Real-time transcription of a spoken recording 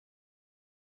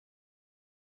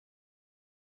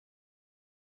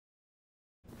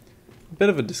bit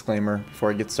of a disclaimer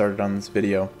before I get started on this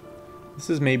video.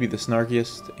 This is maybe the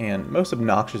snarkiest and most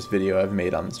obnoxious video I've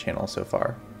made on this channel so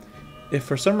far. If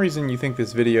for some reason you think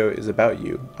this video is about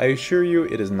you, I assure you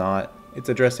it is not. It's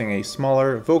addressing a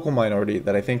smaller, vocal minority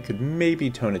that I think could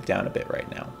maybe tone it down a bit right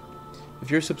now.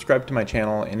 If you're subscribed to my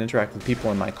channel and interact with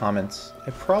people in my comments, I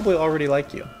probably already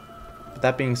like you. But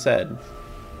that being said,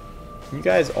 can you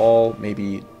guys all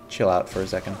maybe chill out for a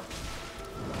second?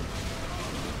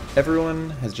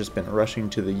 Everyone has just been rushing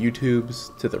to the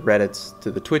YouTubes, to the Reddits,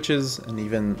 to the Twitches, and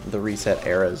even the Reset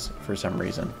eras for some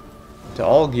reason, to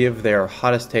all give their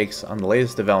hottest takes on the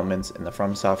latest developments in the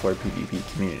From Software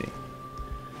PvP community.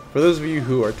 For those of you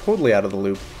who are totally out of the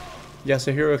loop,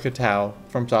 Yasuhiro Kitao,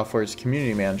 From Software's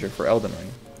community manager for Elden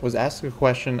Ring, was asked a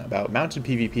question about mounted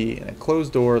PvP in a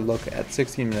closed-door look at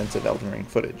 16 minutes of Elden Ring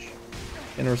footage.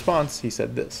 In response, he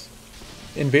said this: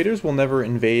 "Invaders will never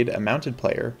invade a mounted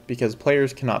player because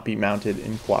players cannot be mounted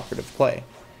in cooperative play.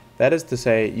 That is to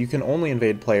say, you can only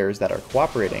invade players that are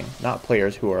cooperating, not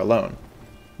players who are alone."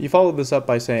 He followed this up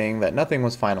by saying that nothing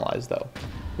was finalized though,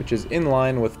 which is in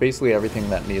line with basically everything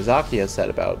that Miyazaki has said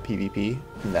about PvP,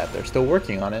 and that they're still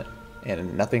working on it,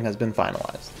 and nothing has been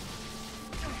finalized.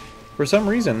 For some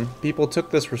reason, people took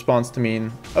this response to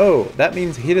mean, oh, that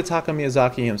means Hidetaka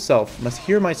Miyazaki himself must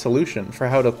hear my solution for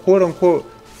how to quote-unquote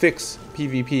fix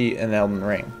PvP in Elden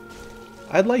Ring.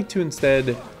 I'd like to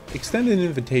instead extend an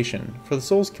invitation for the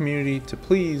Souls community to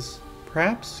please,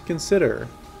 perhaps consider,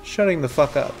 shutting the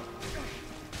fuck up.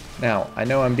 Now, I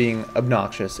know I'm being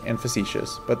obnoxious and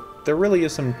facetious, but there really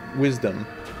is some wisdom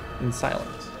in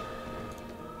silence.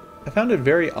 I found it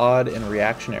very odd and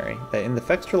reactionary that in the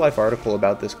Fextra Life article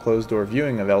about this closed-door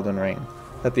viewing of Elden Ring,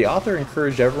 that the author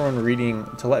encouraged everyone reading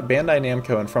to let Bandai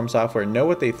Namco and From Software know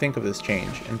what they think of this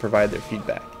change and provide their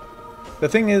feedback. The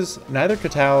thing is, neither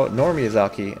Kitao nor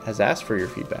Miyazaki has asked for your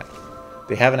feedback.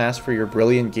 They haven't asked for your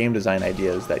brilliant game design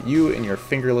ideas that you and your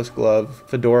fingerless glove,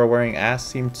 fedora-wearing ass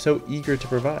seemed so eager to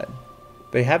provide.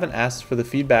 They haven't asked for the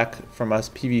feedback from us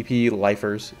PvP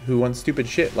lifers who want stupid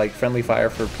shit like friendly fire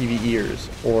for PvEers,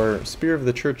 or Spear of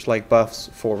the Church-like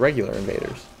buffs for regular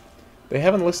invaders. They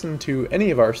haven't listened to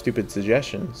any of our stupid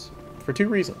suggestions, for two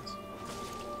reasons.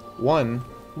 One,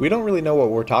 we don't really know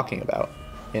what we're talking about,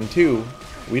 and two,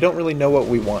 we don't really know what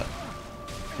we want.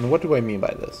 And what do I mean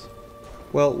by this?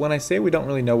 Well, when I say we don't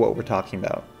really know what we're talking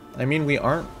about, I mean we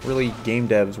aren't really game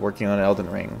devs working on Elden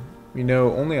Ring. We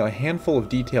know only a handful of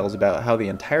details about how the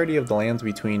entirety of the lands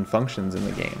between functions in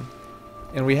the game.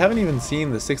 And we haven't even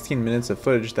seen the 16 minutes of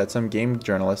footage that some game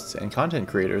journalists and content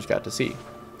creators got to see.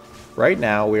 Right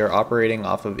now, we are operating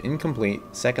off of incomplete,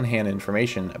 secondhand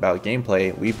information about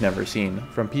gameplay we've never seen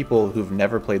from people who've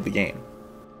never played the game.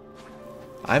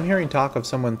 I'm hearing talk of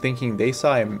someone thinking they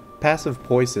saw a passive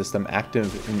poise system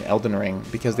active in Elden Ring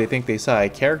because they think they saw a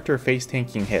character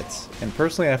face-tanking hits, and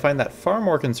personally I find that far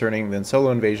more concerning than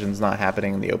solo invasions not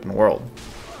happening in the open world.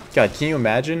 God, can you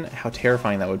imagine how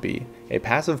terrifying that would be? A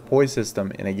passive poise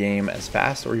system in a game as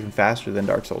fast or even faster than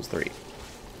Dark Souls 3.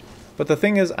 But the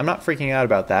thing is, I'm not freaking out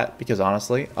about that because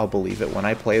honestly, I'll believe it when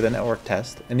I play the network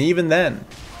test, and even then,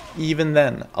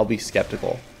 I'll be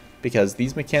skeptical, because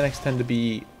these mechanics tend to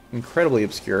be incredibly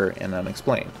obscure and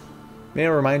unexplained. May I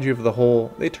remind you of the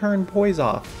whole "they turned poise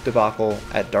off" debacle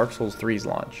at Dark Souls 3's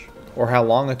launch, or how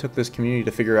long it took this community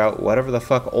to figure out whatever the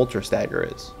fuck Ultra Stagger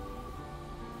is.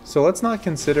 So let's not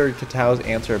consider Kitao's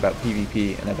answer about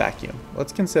PvP in a vacuum.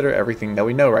 Let's consider everything that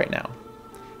we know right now.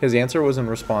 His answer was in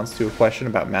response to a question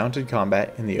about mounted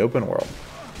combat in the open world.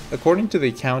 According to the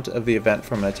account of the event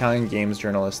from an Italian games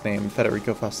journalist named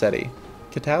Federico Fossetti,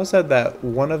 Kitao said that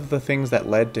one of the things that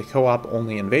led to co-op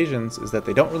only invasions is that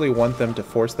they don't really want them to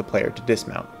force the player to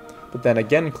dismount, but then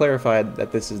again clarified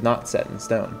that this is not set in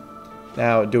stone.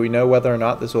 Now, do we know whether or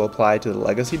not this will apply to the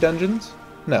legacy dungeons?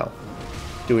 No.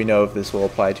 Do we know if this will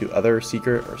apply to other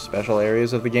secret or special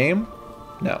areas of the game?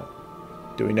 No.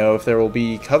 Do we know if there will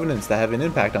be covenants that have an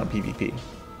impact on PvP?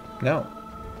 No.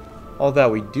 All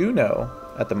that we do know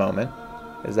at the moment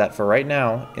is that for right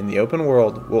now, in the open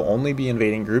world, we'll only be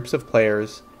invading groups of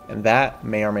players, and that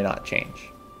may or may not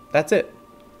change. That's it.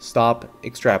 Stop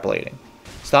extrapolating.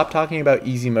 Stop talking about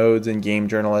easy modes and game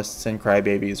journalists and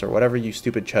crybabies or whatever you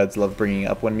stupid chuds love bringing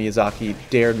up when Miyazaki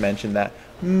dared mention that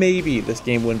maybe this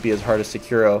game wouldn't be as hard as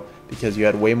Sekiro because you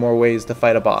had way more ways to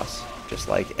fight a boss, just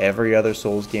like every other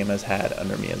Souls game has had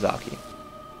under Miyazaki.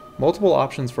 Multiple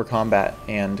options for combat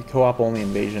and co-op only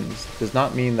invasions does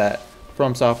not mean that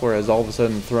From Software has all of a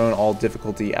sudden thrown all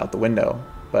difficulty out the window,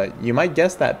 but you might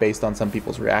guess that based on some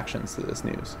people's reactions to this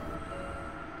news.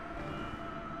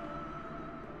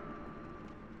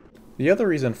 The other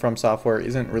reason From Software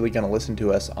isn't really going to listen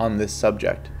to us on this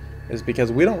subject is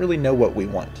because we don't really know what we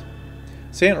want.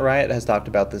 Saint Riot has talked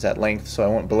about this at length, so I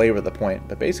won't belabor the point,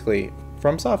 but basically,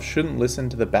 FromSoft shouldn't listen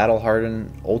to the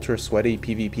battle-hardened, ultra-sweaty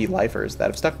PvP lifers that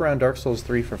have stuck around Dark Souls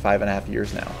 3 for 5.5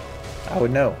 years now. I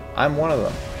would know. I'm one of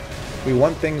them. We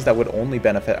want things that would only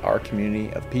benefit our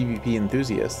community of PvP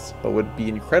enthusiasts, but would be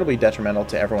incredibly detrimental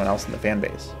to everyone else in the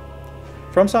fanbase.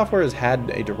 From Software has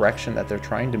had a direction that they're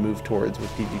trying to move towards with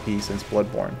PvP since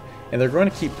Bloodborne, and they're going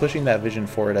to keep pushing that vision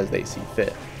forward as they see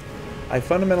fit. I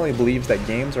fundamentally believe that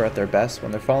games are at their best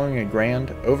when they're following a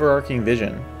grand, overarching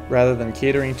vision, rather than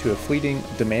catering to a fleeting,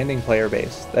 demanding player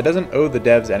base that doesn't owe the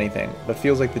devs anything, but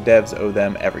feels like the devs owe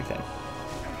them everything.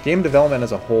 Game development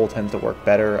as a whole tends to work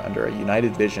better under a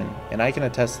united vision, and I can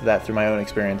attest to that through my own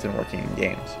experience in working in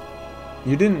games.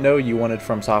 You didn't know you wanted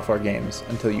From Software games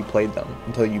until you played them,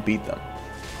 until you beat them.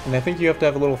 And I think you have to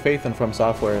have a little faith in From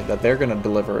Software that they're going to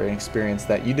deliver an experience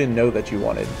that you didn't know that you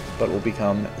wanted, but will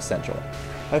become essential.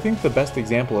 I think the best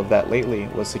example of that lately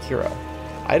was Sekiro.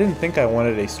 I didn't think I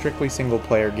wanted a strictly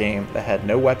single-player game that had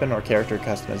no weapon or character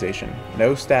customization,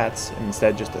 no stats, and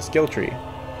instead just a skill tree,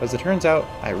 but as it turns out,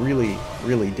 I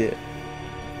really did.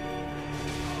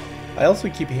 I also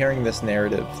keep hearing this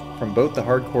narrative from both the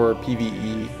hardcore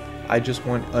PvE, I just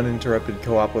want uninterrupted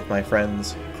co-op with my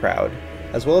friends crowd,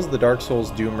 as well as the Dark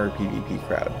Souls Doomer PvP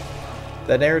crowd.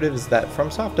 That narrative is that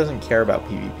FromSoft doesn't care about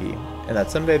PvP, and that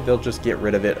someday they'll just get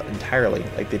rid of it entirely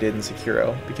like they did in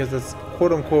Sekiro, because it's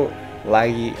quote-unquote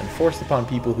laggy and forced upon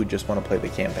people who just want to play the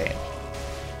campaign.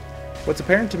 What's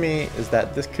apparent to me is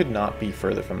that this could not be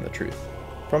further from the truth.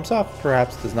 FromSoft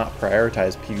perhaps does not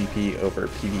prioritize PvP over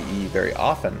PvE very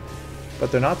often,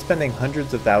 but they're not spending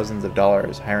hundreds of thousands of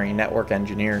dollars hiring network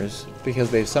engineers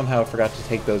because they somehow forgot to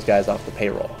take those guys off the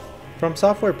payroll. From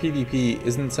Software PvP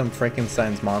isn't some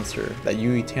Frankenstein's monster that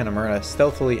Yui Tanimura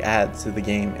stealthily adds to the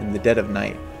game in the dead of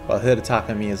night while Hidetaka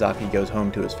Miyazaki goes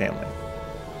home to his family.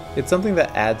 It's something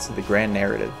that adds to the grand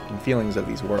narrative and feelings of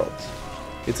these worlds.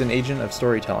 It's an agent of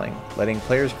storytelling, letting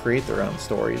players create their own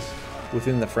stories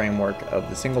within the framework of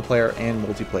the single-player and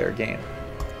multiplayer game.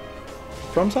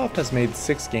 FromSoft has made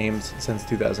 6 games since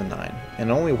 2009,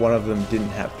 and only one of them didn't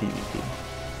have PvP.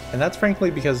 And that's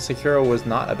frankly because Sekiro was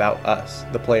not about us,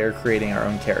 the player creating our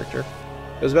own character.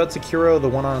 It was about Sekiro the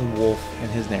one-armed wolf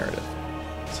and his narrative.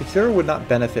 Sekiro would not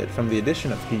benefit from the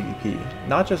addition of PvP,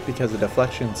 not just because the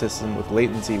deflection system with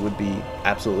latency would be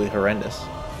absolutely horrendous,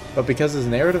 but because his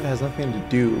narrative has nothing to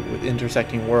do with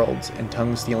intersecting worlds and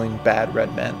tongue-stealing bad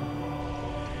red men.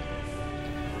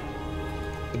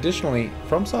 Additionally,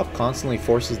 FromSoft constantly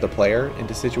forces the player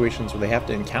into situations where they have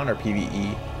to encounter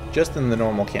PvE just in the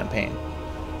normal campaign.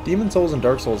 Demon's Souls and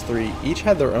Dark Souls 3 each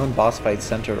had their own boss fights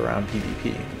centered around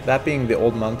PvP, that being the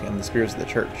Old Monk and the Spears of the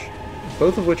Church,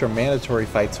 both of which are mandatory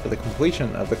fights for the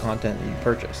completion of the content you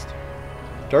purchased.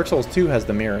 Dark Souls 2 has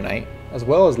the Mirror Knight, as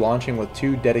well as launching with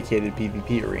 2 dedicated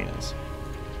PvP arenas.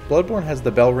 Bloodborne has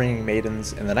the Bell-Ringing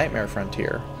Maidens and the Nightmare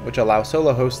Frontier, which allow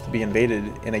solo hosts to be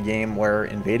invaded in a game where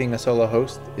invading a solo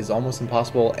host is almost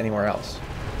impossible anywhere else.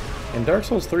 And Dark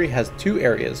Souls 3 has 2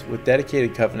 areas with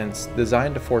dedicated covenants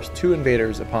designed to force 2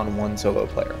 invaders upon 1 solo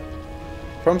player.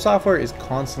 From Software is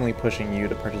constantly pushing you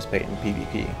to participate in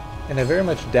PvP, and I very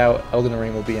much doubt Elden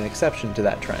Ring will be an exception to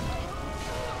that trend.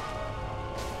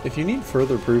 If you need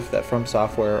further proof that From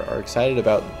Software are excited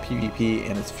about PvP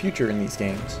and its future in these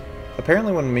games,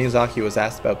 apparently when Miyazaki was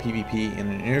asked about PvP in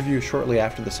an interview shortly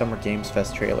after the Summer Games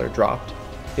Fest trailer dropped,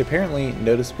 he apparently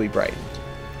noticeably brightened.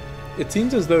 It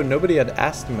seems as though nobody had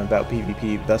asked him about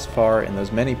PvP thus far in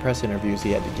those many press interviews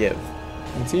he had to give,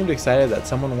 and seemed excited that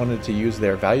someone wanted to use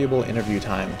their valuable interview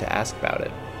time to ask about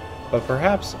it. But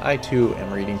perhaps I too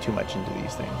am reading too much into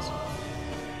these things.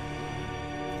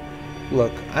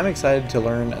 Look, I'm excited to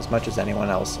learn as much as anyone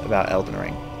else about Elden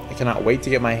Ring. I cannot wait to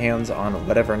get my hands on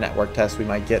whatever network test we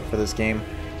might get for this game,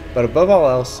 but above all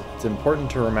else, it's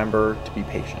important to remember to be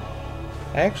patient.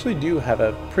 I actually do have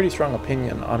a pretty strong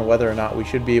opinion on whether or not we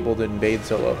should be able to invade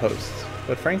solo hosts,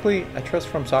 but frankly, I trust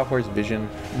From Software's vision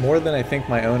more than I think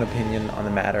my own opinion on the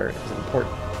matter is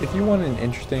important. If you want an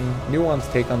interesting,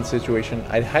 nuanced take on the situation,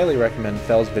 I'd highly recommend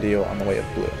Fell's video on The Way of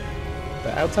Blue.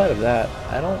 But outside of that,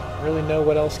 I don't really know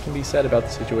what else can be said about the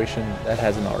situation that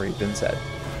hasn't already been said.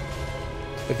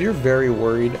 If you're very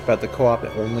worried about the co-op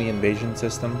only invasion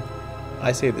system,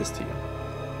 I say this to you.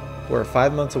 We're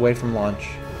 5 months away from launch,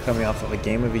 coming off of a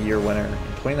Game of the Year winner in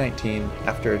 2019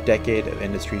 after a decade of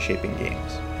industry-shaping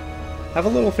games. Have a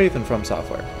little faith in From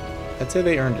Software. I'd say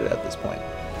they earned it at this point.